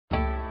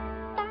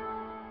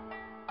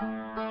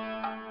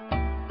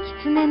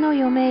狐の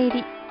嫁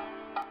入り。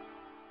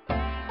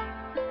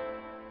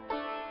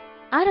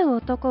ある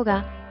男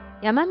が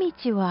山道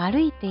を歩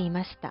いてい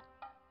ました。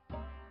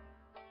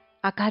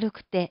明る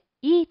くて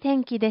いい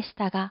天気でし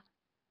たが、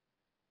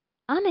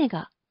雨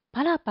が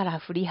パラパラ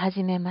降り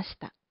始めまし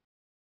た。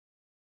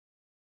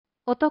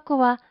男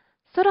は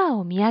空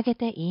を見上げ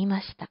て言い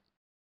ました。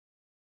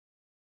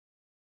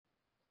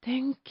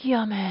天気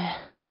雨。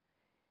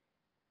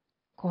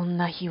こん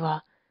な日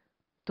は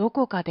ど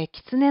こかで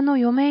狐の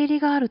嫁入り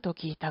があると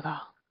聞いた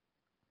が。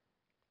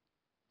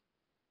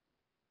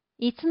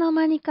いつの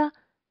間にか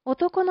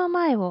男の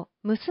前を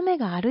娘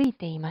が歩い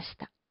ていまし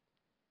た。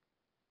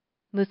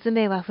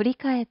娘は振り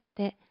返っ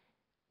て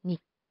にっ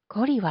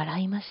こり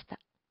笑いました。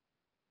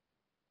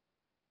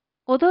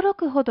驚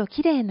くほど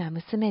綺麗な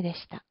娘で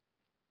した。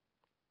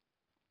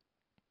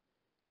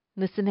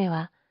娘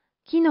は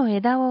木の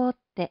枝を折っ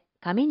て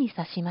髪に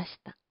差しまし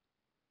た。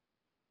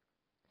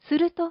す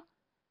ると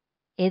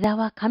枝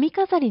は髪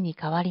飾りに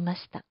変わりま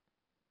した。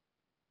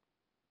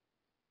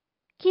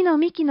木の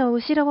幹の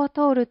後ろを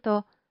通る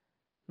と、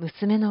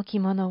娘の着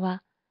物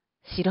は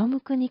白無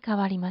垢に変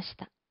わりまし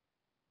た。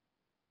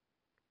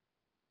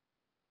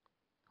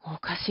お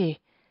かし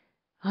い。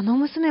あの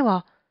娘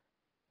は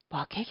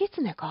化け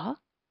狐か？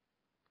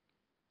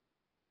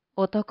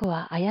男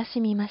は怪し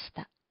みまし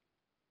た。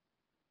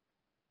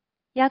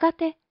やが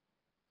て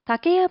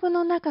竹藪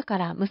の中か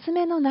ら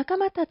娘の仲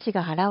間たち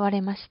が現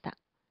れました。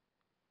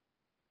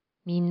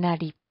みんな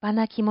立派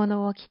な着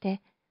物を着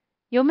て、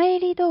嫁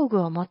入り道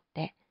具を持っ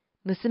て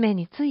娘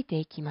について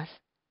いきます。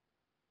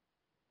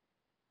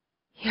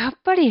やっ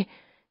ぱり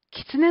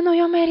狐の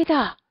嫁入り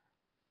だ。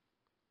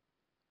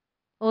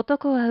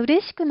男は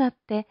嬉しくなっ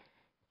て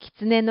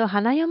狐の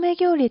花嫁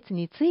行列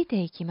につい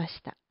ていきま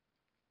した。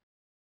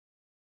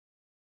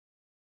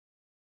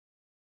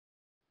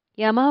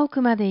山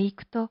奥まで行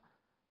くと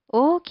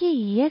大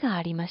きい家が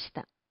ありまし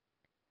た。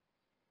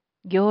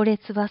行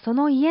列はそ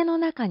の家の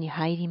中に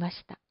入りま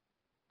した。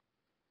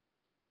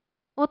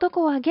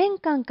男は玄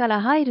関か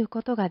ら入る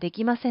ことがで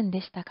きません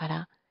でしたか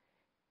ら、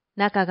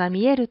中が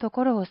見えると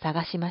ころを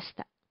探しまし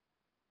た。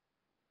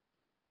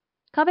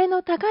壁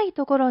の高い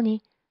ところ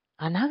に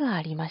穴が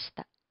ありまし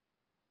た。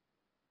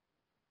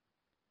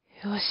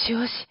よし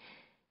よし、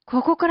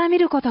ここから見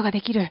ることが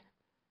できる。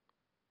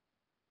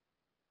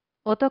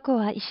男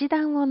は石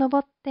段を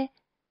登って、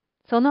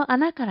その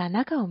穴から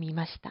中を見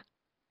ました。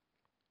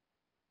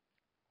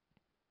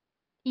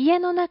家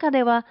の中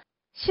では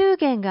祝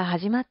言が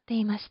始まって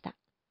いました。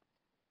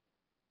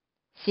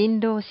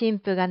新郎新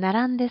婦が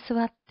並んで座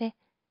って、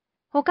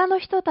他の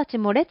人たち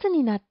も列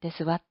になって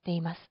座ってい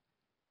ます。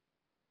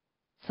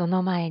そ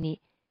の前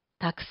に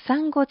たくさ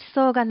んごち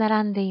そうが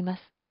並んでいま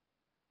す。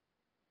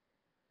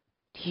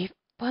立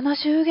派な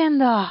祝言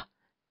だ。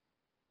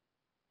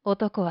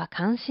男は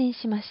感心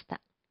しました。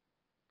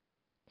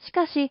し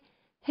かし、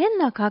変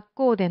な格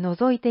好で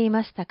覗いてい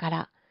ましたか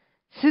ら、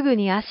すぐ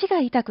に足が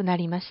痛くな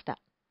りました。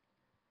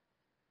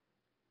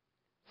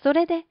そ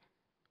れで、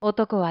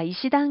男は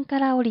石段か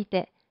ら降り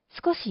て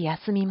少し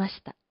休みま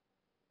した。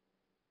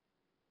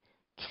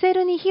キセ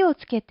ルに火を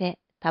つけて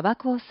タバ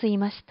コを吸い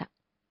ました。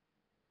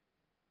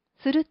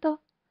すると、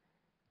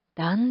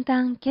だん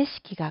だん景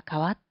色が変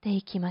わって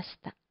いきまし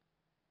た。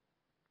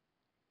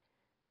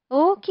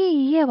大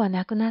きい家は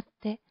なくなっ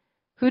て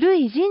古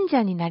い神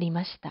社になり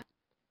ました。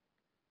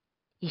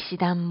石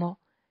段も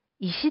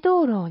石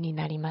灯籠に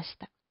なりまし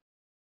た。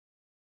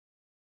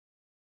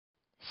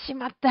し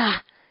まっ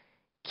た。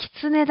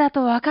狐だ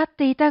と分かっ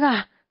ていた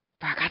が、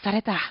化かさ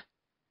れた。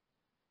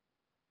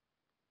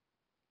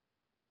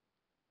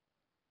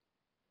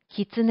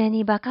狐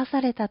に化か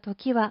されたと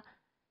きは、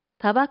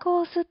タバ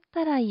コを吸っ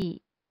たらい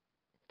い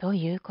と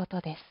いうこ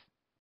とです。